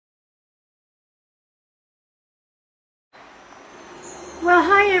Well,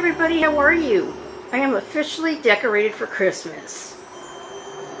 hi everybody, how are you? I am officially decorated for Christmas.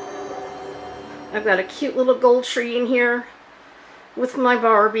 I've got a cute little gold tree in here with my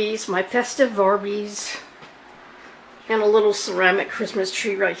Barbies, my festive Barbies, and a little ceramic Christmas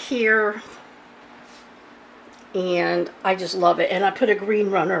tree right here. And I just love it. And I put a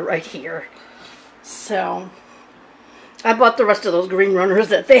green runner right here. So I bought the rest of those green runners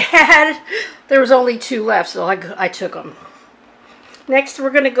that they had. There was only 2 left, so I took them. Next, we're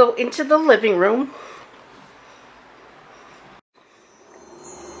going to go into the living room.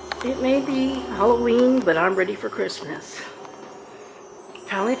 It may be Halloween, but I'm ready for Christmas.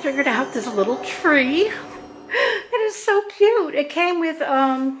 Finally figured out this little tree. It is so cute. It came with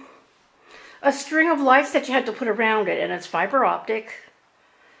a string of lights that you had to put around it, and it's fiber optic.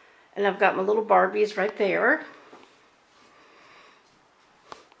 And I've got my little Barbies right there.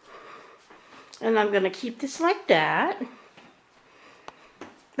 And I'm going to keep this like that.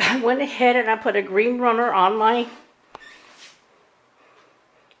 I went ahead and I put a green runner on my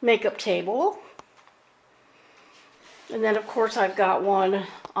makeup table. And then of course I've got one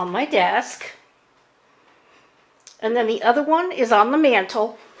on my desk. And then the other one is on the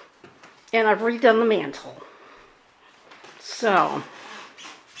mantle. And I've redone the mantle. So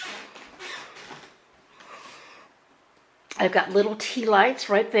I've got little tea lights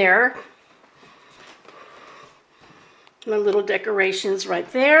right there. My little decorations right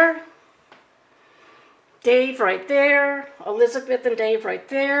there. Dave right there. Elizabeth and Dave right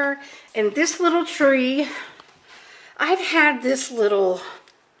there. And this little tree, I've had this little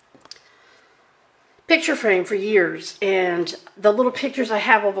picture frame for years. And the little pictures I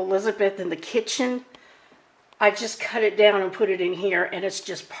have of Elizabeth in the kitchen, I just cut it down and put it in here, and it's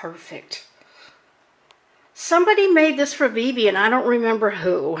just perfect. Somebody made this for Vivi, and I don't remember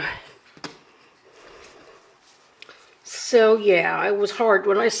who. So yeah, it was hard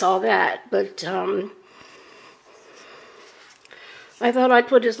when I saw that, but I thought I'd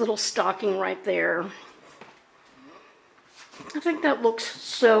put his little stocking right there. I think that looks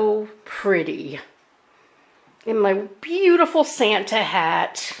so pretty. In my beautiful Santa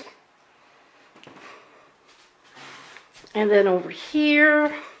hat. And then over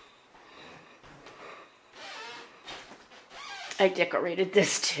here, I decorated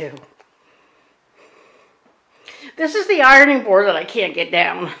this too. This is the ironing board that I can't get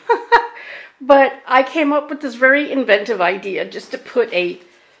down. But I came up with this very inventive idea just to put a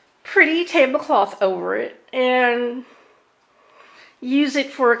pretty tablecloth over it and use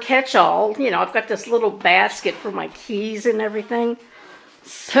it for a catch-all. You know, I've got this little basket for my keys and everything.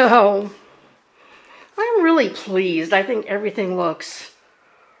 So I'm really pleased. I think everything looks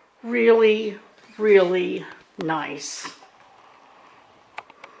really, really nice.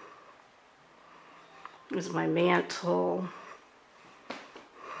 This is my mantle.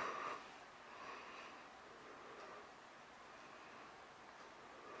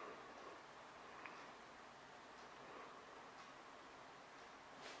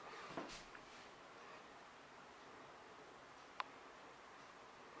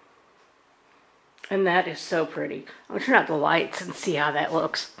 And that is so pretty. I'm gonna turn out the lights and see how that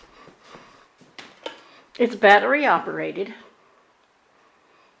looks. It's battery operated.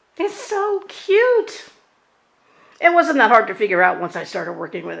 It's so cute. It wasn't that hard to figure out once I started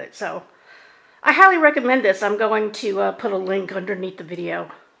working with it, so I highly recommend this. I'm going to put a link underneath the video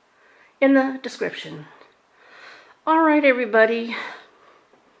in the description. All right, everybody.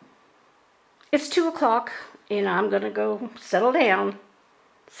 It's 2 o'clock, and I'm going to go settle down.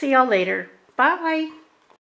 See y'all later. Bye.